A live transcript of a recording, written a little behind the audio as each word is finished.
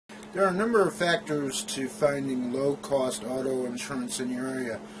There are a number of factors to finding low-cost auto insurance in your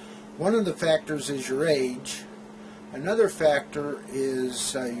area. One of the factors is your age. Another factor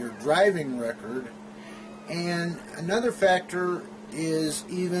is your driving record. And another factor is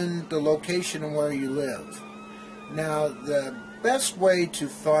even the location of where you live. Now, the best way to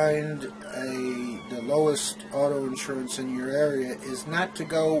find the lowest auto insurance in your area is not to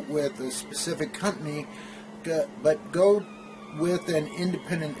go with a specific company, but go with an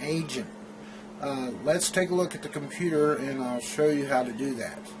independent agent. Let's take a look at the computer and I'll show you how to do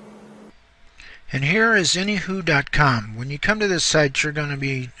that. And here is Anywho.com. When you come to this site, you're going to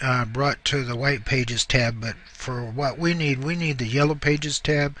be brought to the White Pages tab, but for what we need the Yellow Pages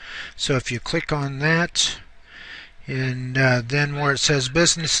tab. So if you click on that, and then where it says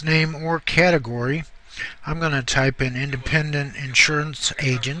business name or category, I'm going to type in independent insurance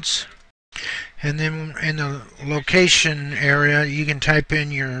agents. And then in the location area, you can type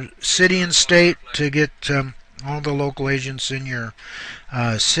in your city and state to get all the local agents in your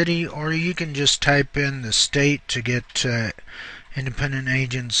city, or you can just type in the state to get independent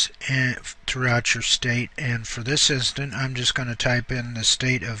agents throughout your state. And for this instant, I'm just going to type in the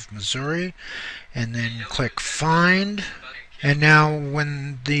state of Missouri and then click find. And now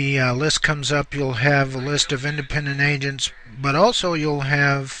when the list comes up, you'll have a list of independent agents, but also you'll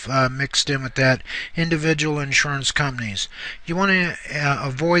have mixed in with that individual insurance companies. You want to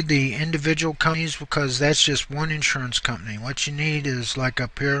avoid the individual companies because that's just one insurance company. What you need is, like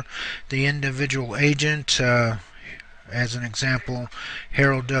up here, the individual agent. As an example,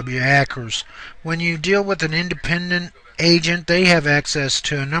 Harold W. Ackers. When you deal with an independent agent, they have access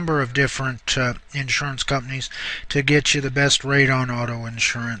to a number of different insurance companies to get you the best rate on auto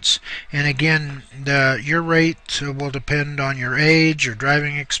insurance. And again, your rate will depend on your age, your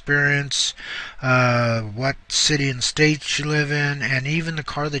driving experience, what city and state you live in, and even the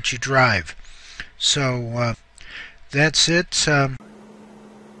car that you drive. So that's it.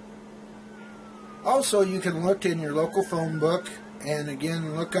 Also, you can look in your local phone book, and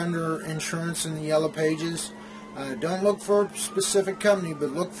again, look under insurance in the Yellow Pages. Don't look for a specific company,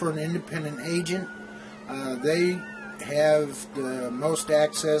 but look for an independent agent. They have the most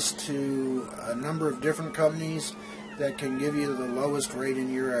access to a number of different companies that can give you the lowest rate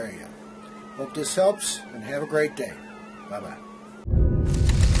in your area. Hope this helps, and have a great day. Bye-bye.